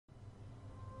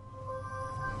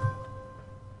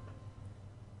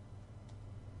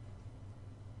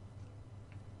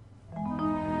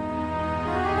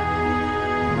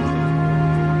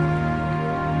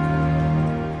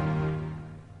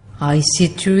I see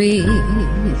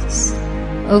trees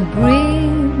of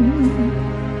green,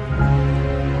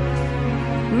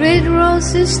 red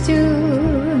roses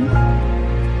too.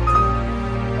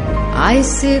 I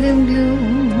see them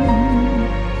bloom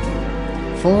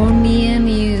for me and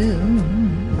you,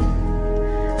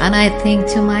 and I think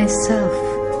to myself,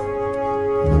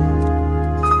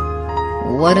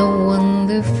 what a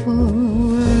wonderful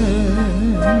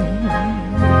world.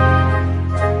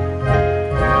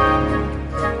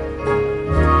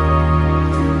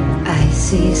 I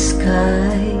see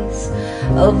skies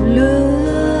of blue,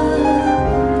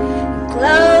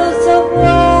 clouds of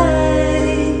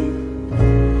white,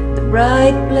 the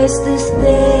bright blessed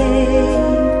day,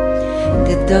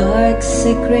 the dark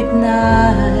secret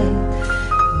night,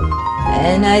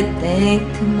 and I think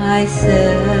to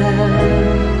myself,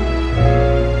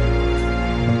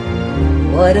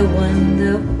 what a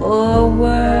wonderful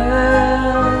world.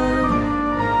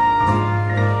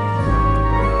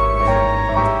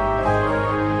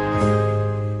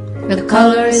 The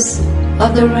colors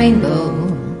of the rainbow,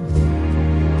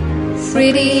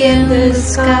 pretty in the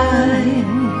sky,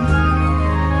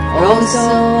 also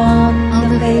on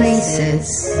the faces,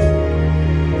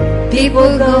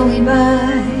 people going by.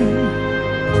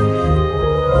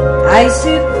 I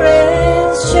see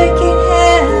friends shaking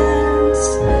hands,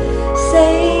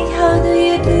 saying how do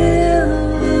you do.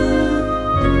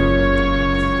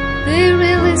 They're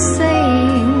really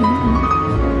saying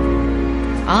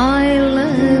I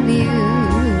love you.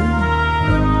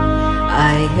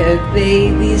 I heard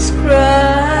babies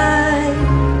cry,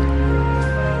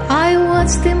 I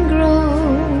watched them grow.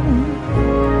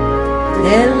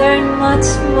 They learn much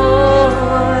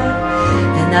more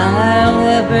than I'll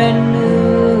ever knew.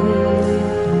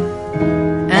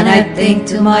 And I think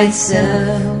to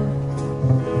myself,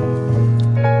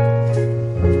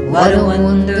 what a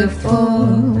wonderful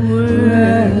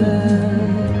world.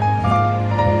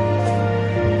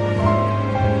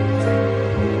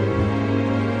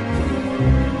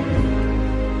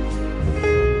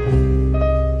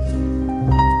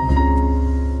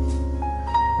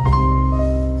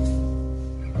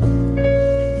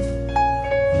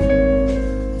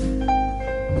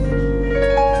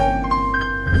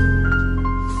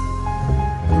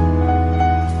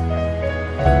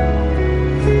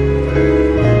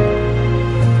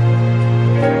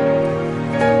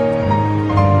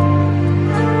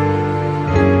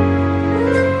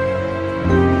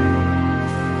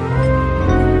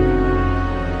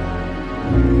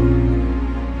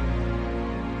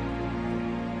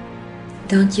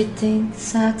 Don't you think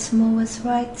Saxmo was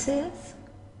right, sis?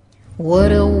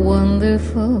 What a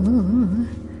wonderful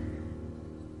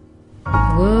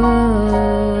world.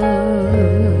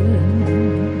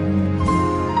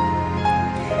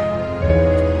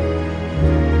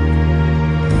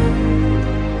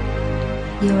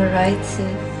 You were right,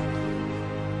 sis.